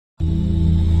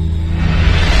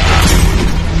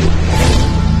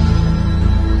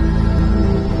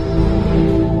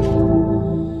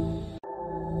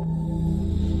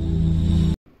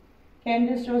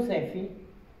is Josephie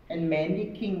en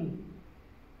Mandy King.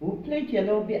 Hoe pleit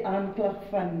julle op die aanklag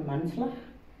van manslag?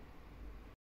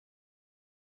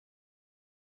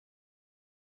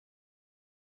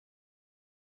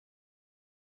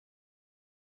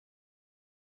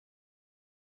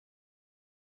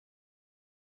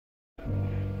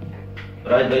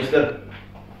 Right, luister.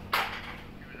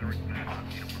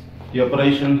 Die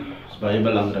operation is baie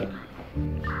belangrik.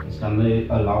 Ons kan nie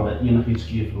allow dat enigiets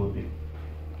skeef loop nie.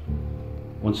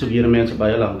 Ons soek hier mense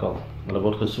baie lank al. Hulle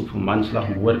word gesoek vir manslag,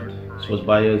 moord. Soos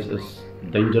baie is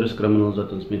dangerous criminals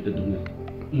wat ons mee te doen het.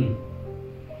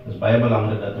 Het is baie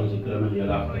belangrik dat ons die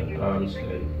criminele agter die tralies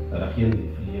kry. Dat daar geen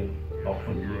verleer of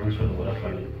verlewens verloor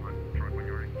gaan nie.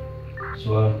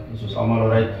 So, is ons allemaal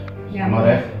alright? Ja, maar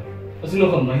reg? Is er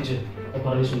nog een mandje?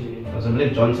 Operation die.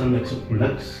 Asseblief Johnson, ek soek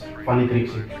niks van die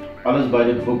krieksie. Alles by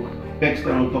dit boek.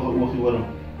 Paxton moet toch een oogie oor hom.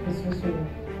 Dis so.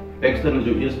 Paxton is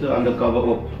jou eerste undercover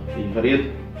op. Ben je gereed?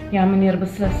 Ja, meneer,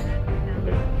 beslis.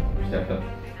 Oké, sterkte.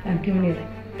 Dankie, meneer.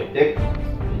 Ek,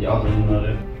 ja, dan doen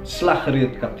we Slag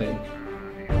gereed, kaptein.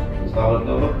 Is daar wat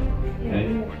over?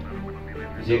 Nee.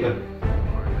 Zeker.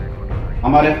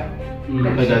 Amare.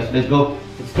 Okay guys, let's go.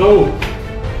 Let's go!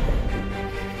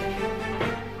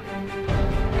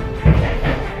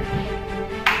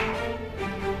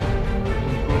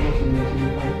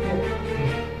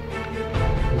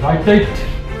 Right tijd.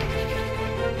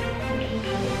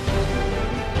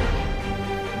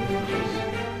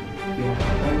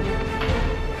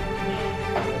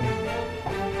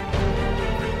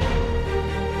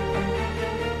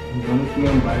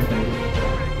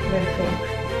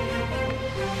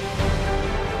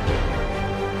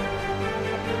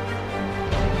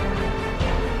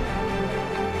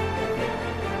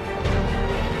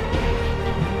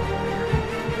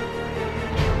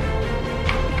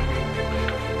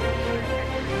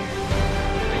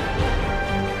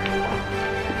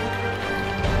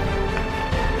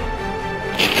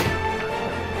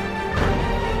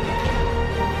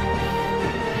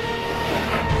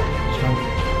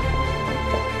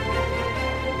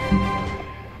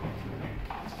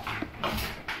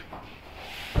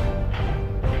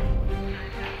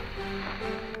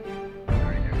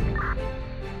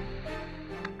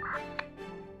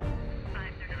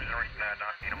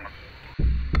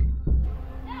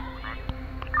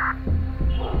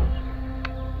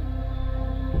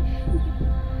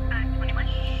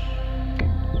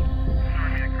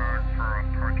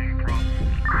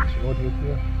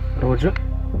 Roger.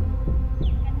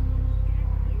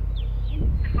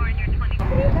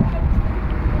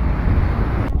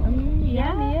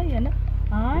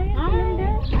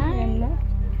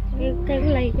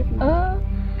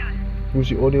 Hoe is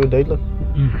die audio duidelijk?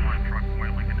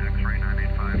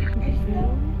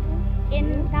 En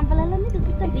tampilannya itu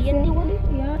kita biar nih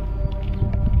ya.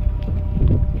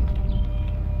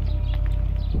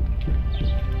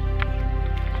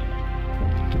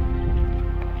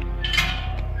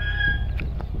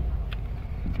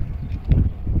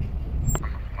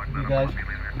 Guys,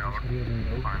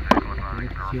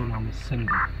 hier namens Cindy.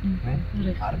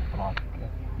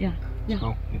 Ja, ja.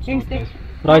 Thanks,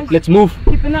 right, let's move.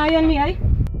 Keep an eye on me, eh?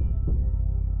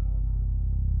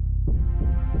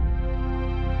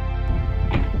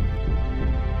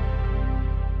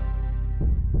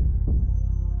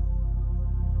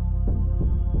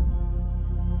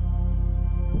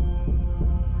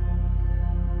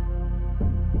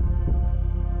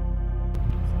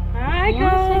 Hi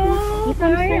guys.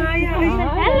 Hi.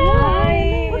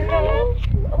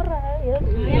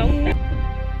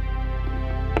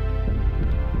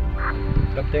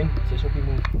 Kaptein, zes op je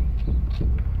move.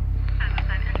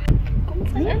 Kom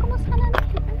sana.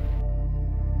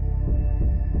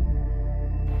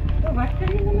 Wat kan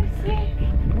je nou sê?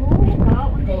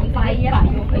 Bayar.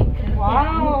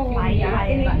 Wow, Bayar.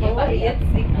 Bayar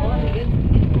sih.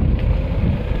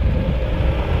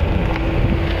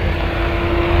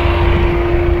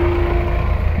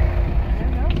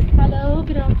 Hello,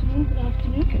 good afternoon.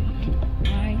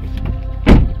 Hi.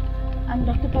 I'm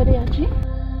Dr. Padiachi.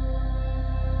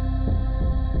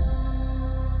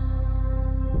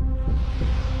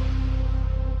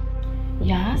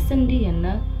 Ja, Cindy,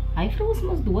 hy vrou is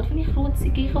mos dood van die groot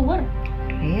siekie gehoor.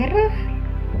 Erg?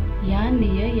 Ja,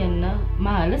 nee, Janne.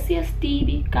 Maar hulle sê as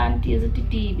TB, kant is dit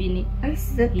TB nie.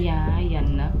 Is dit? Ja,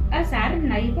 Janne. Is haar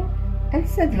neighbor?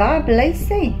 Is dit waar bly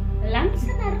sy? Langs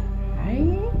in haar. Ai,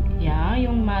 Ja,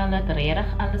 jong, maar hulle het regtig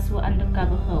alles so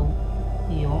undercover gehou.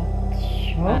 Ja.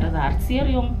 Maar dit is hartseer,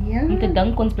 jong. Ja. Om te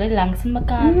dink ons bly langs in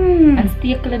mekaar. En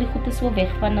steek hulle die goede so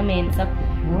weg van die mense.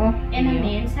 En 'n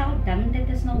mens sou dink dit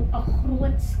is nou 'n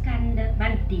groot skande,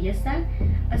 want deesdae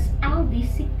is al die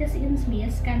siektes eens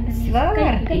meer skande.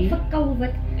 Kyk vir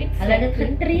COVID. Hulle het dit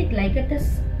getreed, lyk dit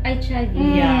is HIV.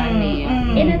 Ja, nee.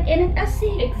 En dit is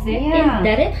siek. En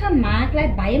dit het gemaak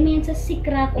dat baie mense siek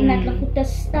raak omdat hulle goed te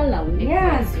stil hou.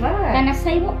 Ja, zwaar. Dan as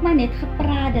sy ook maar net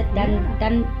gepraat het,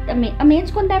 dan 'n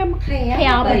mens kon daarom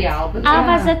gehelp. Al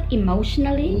was dit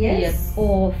emotionally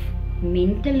of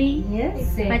mentally.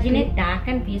 Maar jy net daar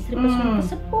kan wees vir 'n persoon te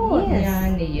support. Ja,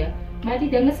 nee. Maar die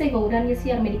ding is, sy wou dan nie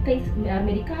haar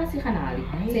medikasie gaan haal.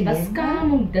 Sy was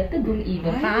skaam om dit te doen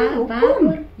ewe. Waarom?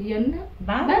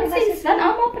 Want sy is dan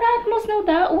almal praat mos nou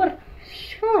daaroor.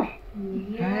 Sure.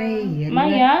 Maar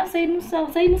ja, sy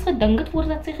moes gedink het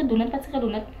voordat sy gedoen het wat sy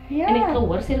gedoen het. En ek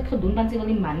gehoor sy het gedoen want sy wil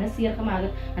die manne seer gemaak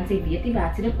het en sy weet nie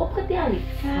wat sy dit opgetel het.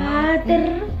 Vader,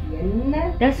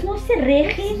 dis mos die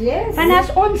reggie. Want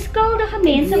as onskuldige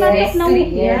mense wat ook nou,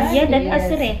 ja, dit is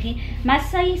reggie. Maar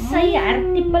sy haar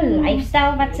tipe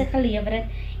lifestyle wat sy gelewer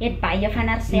het baie van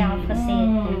haarself gesê.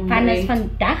 Van is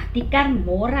vandag die kan,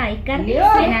 môre hy kan.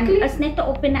 En dan is net 'n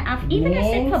op en 'n af. Even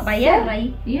as ek verby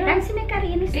ry, dan sien ek haar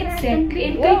in die straat. Exactly.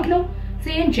 En kyk nou, sy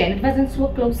en Janet was in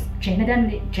so close. Janet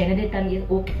het dan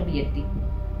ook geweet die.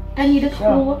 Kan jy dit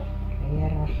glo?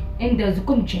 En dus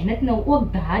kom Janet nou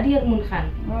ook daardeur moet gaan.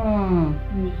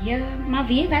 Nee, maar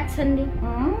wie wat Cindy?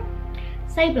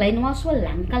 Sy bly nou al so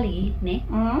lank al hier, né?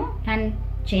 Van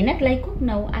Janet lyk ook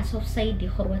nou asof sy die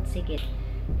groot siek het.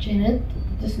 Janet,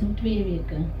 dit is nou 2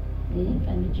 weke.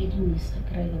 Van die nuus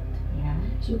gekry het. Ja.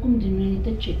 So kom doen we net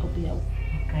 'n check op jou.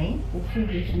 Okay. Hoe voel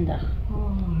jy vandag?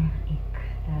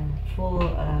 Ek voel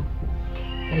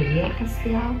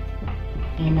teleurgesteld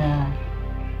en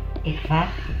ek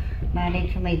wag maar net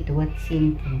vir my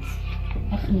doodsentens.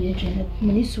 Ag nee, Janet,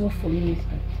 moenie so voel nie.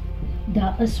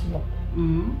 Daar is hoop.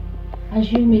 As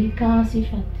jy medikasie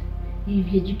vat, jy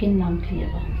weet jy kan lank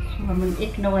lewe. So moet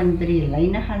ek nou in 3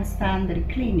 lyne gaan staan by die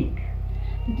kliniek.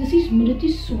 Dit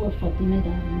is so vat nie met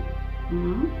daarin.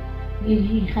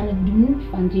 Jy gaan het doen,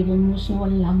 want jy wil moes nou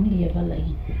 'n lang lewe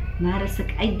lei. Maar as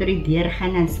ek uit by die deur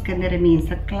gaan en skindere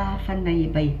mense kla van my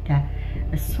buite,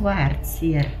 is so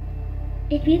hartseer.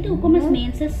 Ek weet hoekom is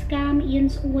mense skaam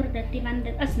eens oor dit, want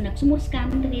dit is niks om oor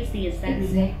skaam te wees deesdae.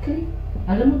 Exactly.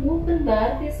 Hulle moet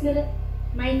openbaar wees met dit.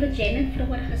 Maar ek het Janet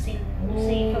vroeër gesien, hoe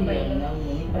sy verby.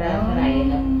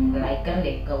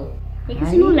 Lekker. Ek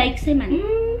sien hoe lyk sy man.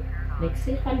 Ek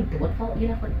sê gaan doodval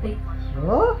enige tyd.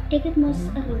 Ek het mos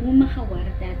 'n rumor gehoor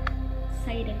dat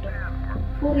sy dit ook.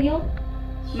 Voor jou?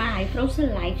 Maar hy vrou se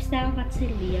lifestyle wat sy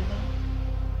lewe.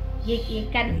 Jy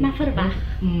kan dit maar verwag.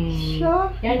 Ja,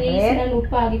 nee, sy dan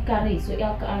op die kar, so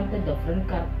elke aand 'n different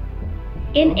kar.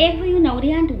 En ek wil jou nou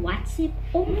die aan WhatsApp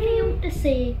om vir jou te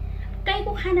sê, kyk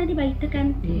hoe gaan na die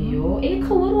buitekant. Jo, ek het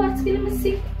gehoor wat speel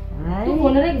musiek. Toe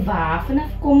wonder ek waar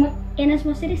vanaf kom het. En is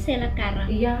mos dieselfde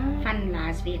karre Ja. van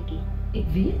laasweekie. Ek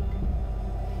weet.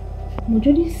 Moet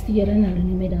jy nie steur en hulle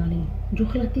nie met daai. Moet jy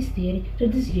glad nie steur nie.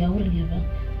 Dit is jou lewe.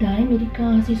 Daai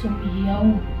medikasie is om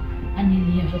jou aan die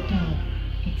lewe te hou.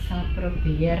 Ek sal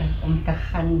probeer om te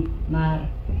gaan, maar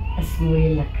is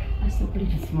moeilik.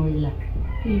 Asseblief. Is moeilik.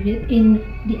 Jy weet, en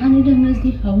die ander ding is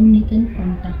die hou net in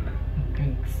kontak. Okay,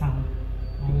 ek sal.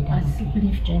 Baie dankie.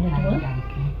 Asseblief, Janet, Baie hoor.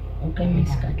 dankie. Okay, my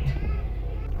skat.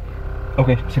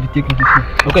 Okay, sy die teken gesien.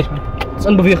 Okay, ons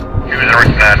inbeweeg.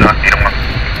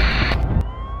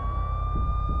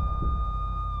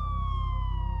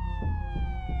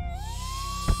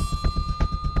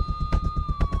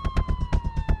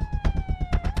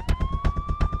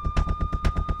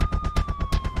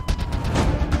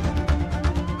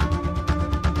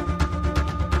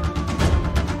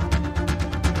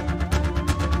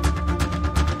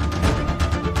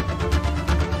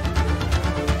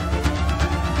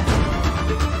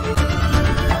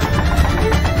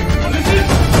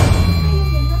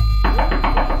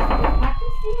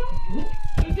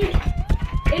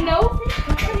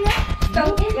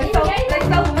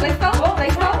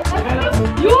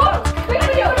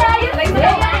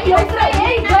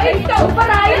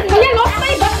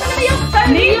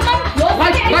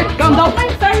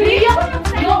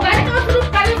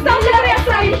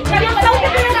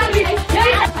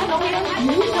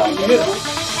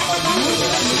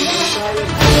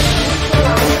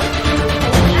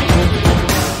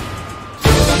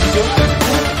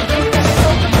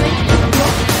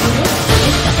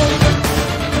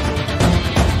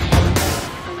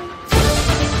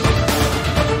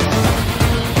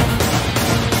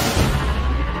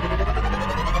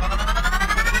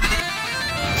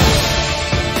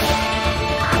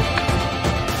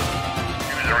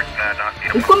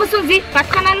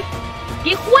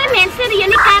 Die gooi mense hier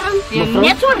in die kar.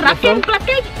 Net so rap en plat.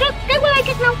 Kyk hoe lyk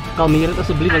dit nou. Kalmeer dit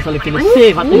asseblief, dan sal ek julle sê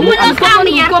wat Hoe moet ons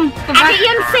kalmeer? As jy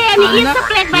een sê in die eerste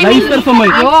plek by my. Luister vir my.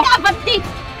 Ja, wat dit?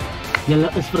 Julle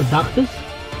is verdagtes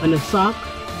in 'n saak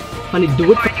van die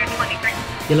dood.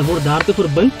 Julle word daartoe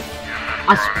verbind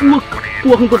as ook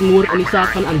poging tot moord in die saak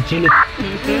van Janet.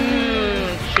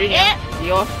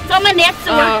 Ja, sommer net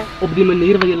so. Op die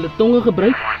manier waar julle tonge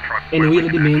gebruik en hoe julle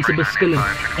die mense beskinder.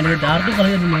 En daardoor gaan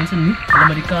julle die mense nie hulle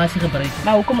medikasie gebruik.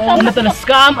 Maar hoekom ons? Omdat hulle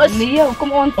skaam is Nee,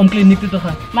 hoekom ons? om kliniek toe te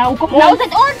gaan. Maar hoekom Nou ons? is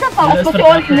dit ons fout. Julle is Hoekom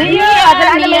ons? Nee,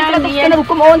 ander mense wat ons ken,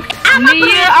 hoekom ons?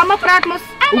 Nee, almal praat mos.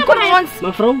 Hoekom ons?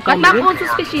 Mevrou, Wat maak kalmeer. ons so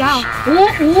spesiaal?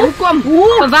 Hoekom?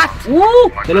 Vir wat?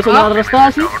 Julle is onder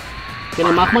arrestasie.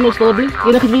 Julle mag maar nou stil bly.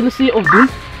 Enigiets wat julle sê of doen,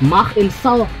 mag en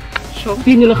sal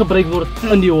teen julle gebruik word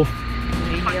in die hof.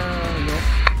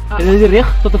 Julle het die reg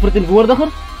tot 'n verteenwoordiger.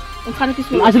 Ons gaan dit nie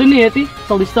En so. as julle nie het nie,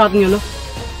 sal die staat in julle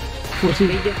voorsien.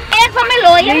 Ek van my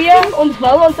lawyer. Nee, ons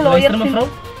wou ons lawyer Luister sien. mevrou,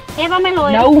 Ek van my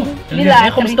lawyer. Nou, julle nie het die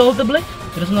reg om later. stil te bly.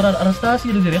 Julle is onder arrestasie,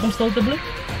 julle het die reg om stil te bly.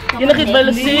 Enigiets wat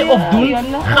julle sê of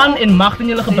doen, gaan en mag teen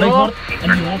julle gebruik word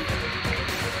in die hof.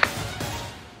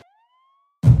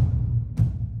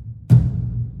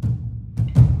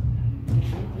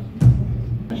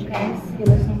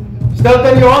 Stilte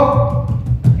in die hof.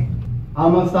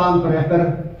 Almal staan vir regter.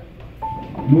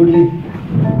 Moedlik.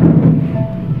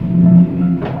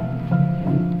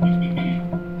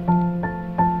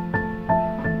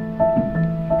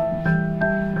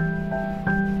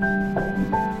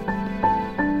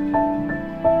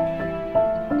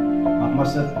 Mag maar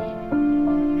sit.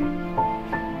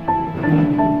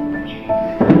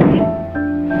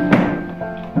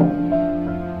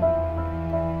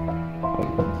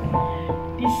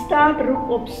 Die staat roep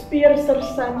op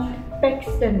speersersant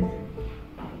Paxton.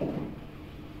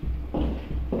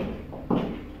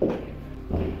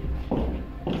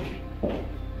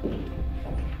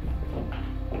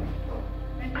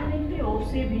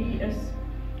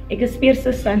 Ek is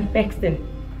speersersant Paxton.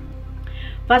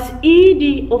 Was u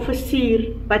die offisier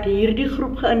wat hierdie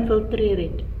groep geïnfiltreer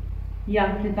het? Ja,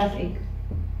 dit was ek.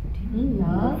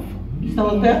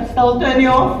 Stilte in die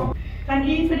hof. Kan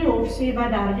u vir die hof sê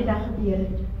wat daardie dag gebeur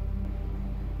het?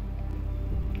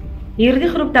 Hierdie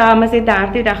groep dames het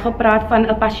daardie dag gepraat van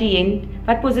 'n pasiënt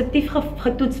wat positief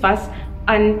getoets was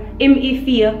aan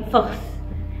HIV vigs.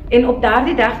 En op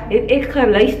daardie dag het ek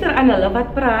geluister aan hulle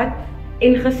wat praat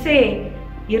en gesê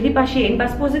hierdie pasiënt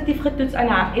was positief getoets aan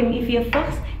haar HIV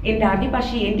vigs en daardie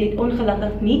pasiënt het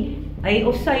ongelukkig nie hy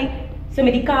of sy se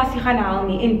medikasie gaan haal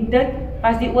nie en dit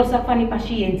was die oorsaak van die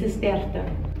pasiënt se sterfte.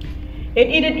 Het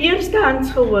u dit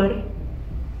eerstehands gehoor?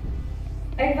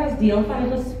 Ek was deel van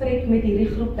 'n gesprek met hierdie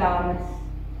groep dames.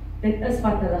 Dit is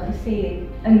wat hulle gesê het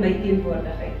in my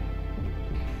teenwoordigheid.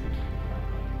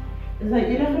 Is daar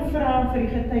enige vrae vir die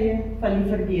getuie van die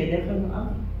verdediging af?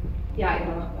 Ja, ek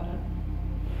mag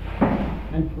praat.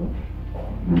 Antwoord.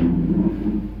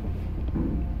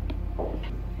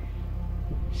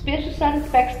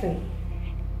 Speersersant Paxton.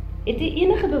 Het jy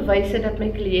enige bewyse dat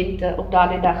my kliënte op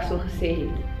daardie dag so gesê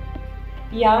het?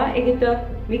 Ja, ek het 'n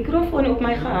mikrofoon op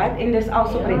my gehad en dis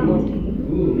als op rekord.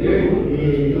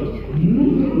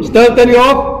 Stilte in die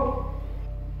hof.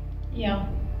 Ja.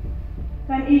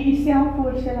 Kan u uself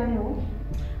voorstel aan die hof?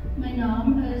 My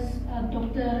naam is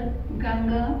Dr.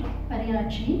 Ganga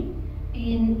Pariachi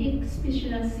en ek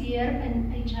spesialiseer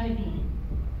in HIV.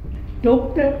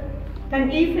 Dokter, kan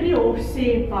u vir die hof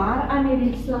sê waaraan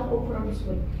hierdie slagoffer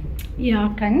ontslooit?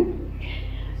 Ja, kan.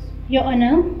 Your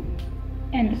Honor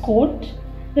and court,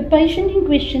 the patient in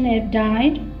question have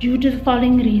died due to the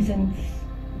following reasons.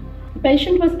 The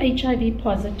patient was HIV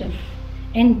positive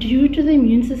and due to the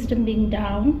immune system being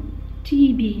down,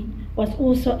 TB was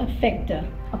also a factor.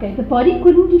 Okay, the body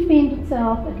couldn't defend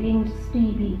itself against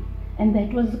TB and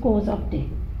that was the cause of death.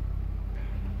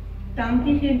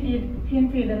 Dankie, geen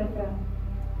verdere vraag.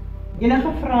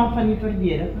 Enige vrae van die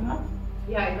verdediging af?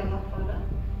 Ja, ek kan nog vra.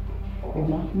 Ek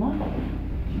mag maar.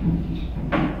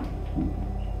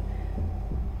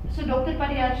 So Dr.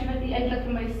 Pariachi, wat jy eintlik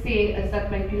vir my sê is dat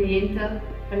my kliënte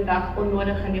vandag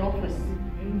onnodig in die hof is.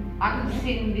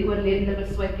 Aangesien die oorledene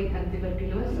beswyk het aan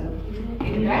tuberkulose.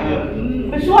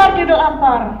 Beswaar jy wil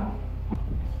aanvaar?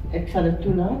 Ek sal dit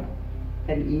toelaat.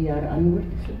 Kan u haar antwoord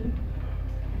asseblief?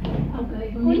 Okay,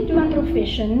 according to our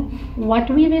profession, what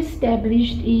we've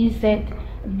established is that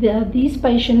these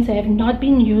patients have not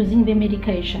been using their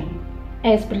medication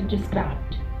as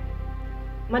prescribed.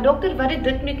 Maar dokter, wat het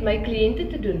dit met my kliënte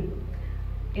te doen?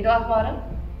 Het daar ervaring?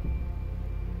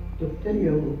 Dokter,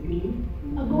 jou opinie?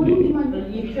 According to my Wil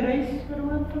jy grys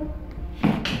verhoor?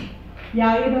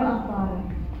 Ja, jy wil aanvaar.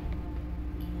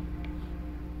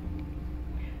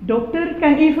 Dokter,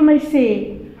 kan u vir my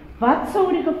sê, wat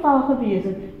sou die geval gewees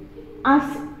het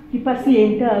as die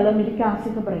pasiënte hulle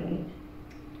medikasie gebruik het?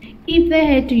 If they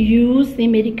had to use their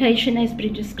medication as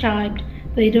prescribed,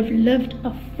 they'd have lived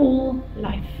a full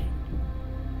life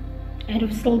and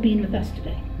have still been with us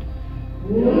today.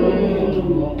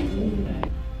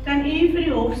 Kan u vir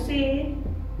die hof sê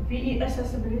wie u is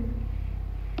asseblief?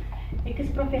 Ek is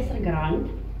professor Grant.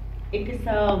 Ek is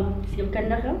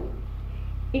sielkundige.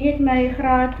 Ek het my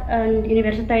graad aan die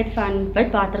Universiteit van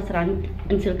Witwatersrand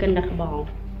in sielkundige behaal.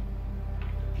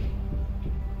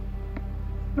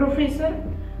 Professor,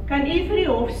 kan u vir die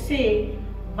hof sê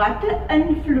watter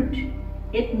invloed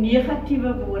het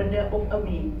negatiewe woorde op 'n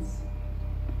mens?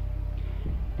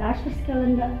 Daar's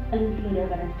verskillende invloede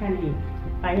wat dit kan hê.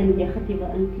 Baie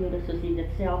negatiewe invloede soos jy dit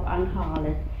self aangehaal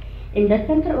het. En dit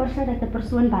kan veroorsaak dat 'n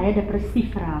persoon baie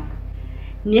depressief raak.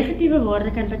 Negatiewe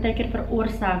woorde kan baie keer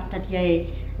veroorsaak dat jy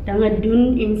dinge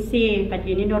doen en sê wat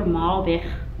jy nie normaalweg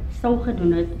sou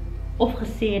gedoen het of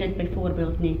gesê het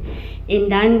byvoorbeeld nie. En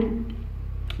dan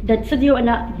dit sit jou in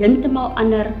 'n heeltemal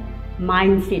ander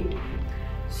mindset.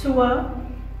 So,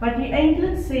 wat jy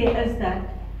eintlik sê is dat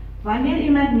wanneer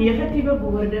iemand negatiewe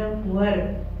woorde hoor,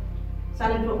 sal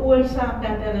dit veroorsaak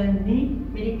dat hulle nie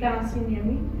medikasie neem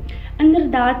nie?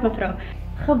 Inderdaad, mevrou.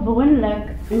 Gewoonlik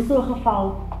in so 'n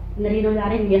geval, wanneer jy nou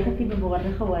daardie negatiewe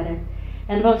woorde gehoor het,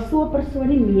 dan wil so 'n persoon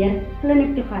nie meer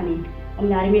kliniek toe gaan nie om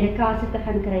daardie medikasie te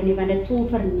gaan kry nie, want dit voel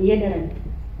vernederend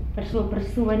vir so 'n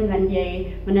persoon wanneer jy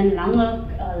met 'n lange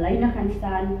lyne gaan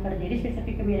staan vir hierdie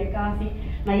spesifieke medikasie,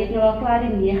 maar jy het nou al klaar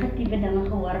die negatiewe dinge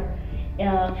gehoor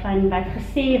van wat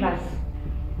gesê was.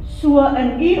 So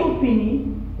in u opinie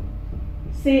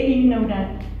sê u nou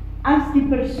dat as die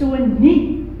persoon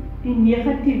nie die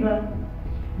negatiewe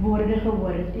woorde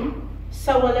gehoor het nie,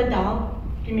 sou hulle dalk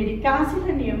die medikasie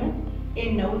geneem het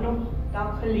en nou nog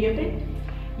dalk geleef het?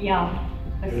 Ja,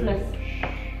 beslis.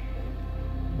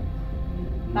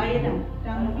 Baie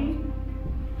dankie.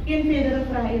 Geen verdere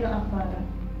vrae hier aanvaar.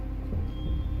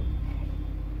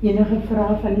 Enige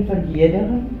vrae van die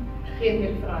verdediging? Geen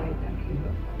meer vrae nie, dankie.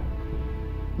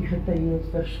 Die getuie is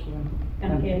verskoon.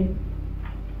 Dankie.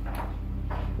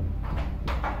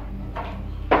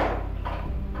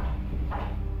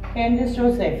 Candice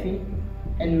Josephi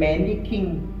en Mandy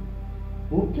King,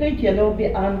 hoe pleit julle op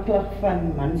die aanklag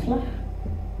van manslag?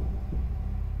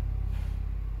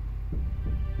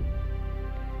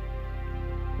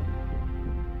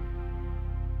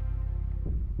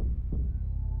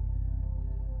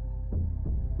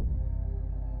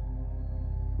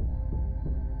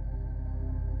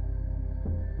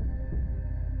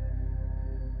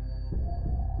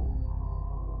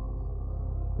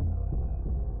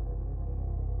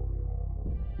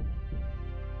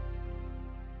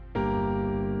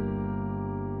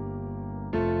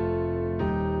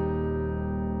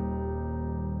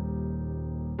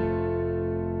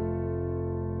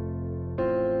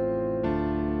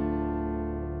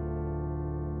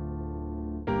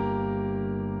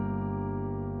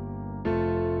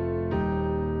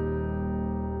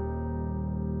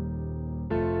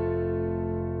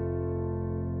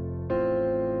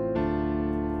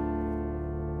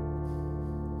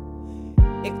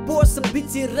 Ek pos 'n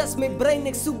bietjie rus my brein,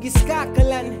 ek soek die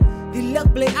skakel aan. Die lig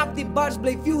bly af, die bars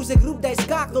bly fuse, ek roep die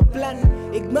skakelplan.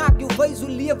 Ek maak jou wys hoe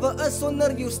lewe is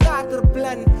sonder jou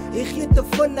starterplan. Jy gee te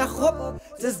vinnig op,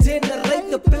 dis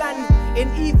generate plan. En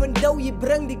even though jy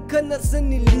bring die kinders in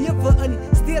die lewe in,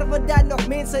 sterwe daar nog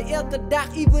mense elke dag,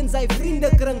 even sy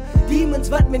vriendekring. Demons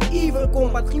wat met evil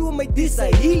kom, wat glo my dis sy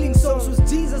healing soms,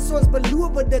 soos Jesus ons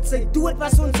beloof dit, sy dood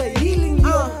was ons sy healing,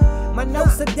 Maar nou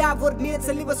sit daar word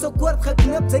mense liewe so kort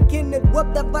geknip. Sy ken net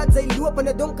hoop dat wat sy loop in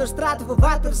 'n donker straat of 'n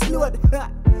watersloot.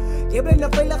 Jy bly nou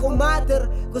veilig om water,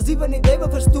 cause even die duivel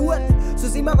verstoot.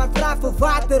 Soos iemand wat vra vir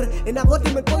water, en dan word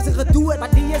hy met poison gedood. Maar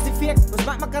die is die fake, ons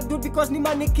maak mekaar dood because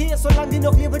niemand nie keer. Solang die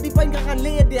nog lewe, die pijn kan gaan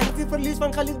leer. Die hartverlies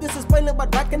van geliefdes is pijnlijk, maar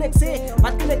wat kan ek sê?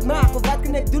 Wat kan ek maak, of wat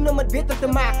kan ek doen om het beter te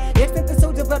maak? Ek vind het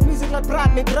soldier wat muziek laat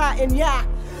praat, met bra en ja.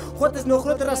 God is nog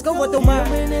groter as kou wat om maak.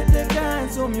 Geef my net 'n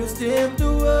kans om jou stem te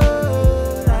hoor.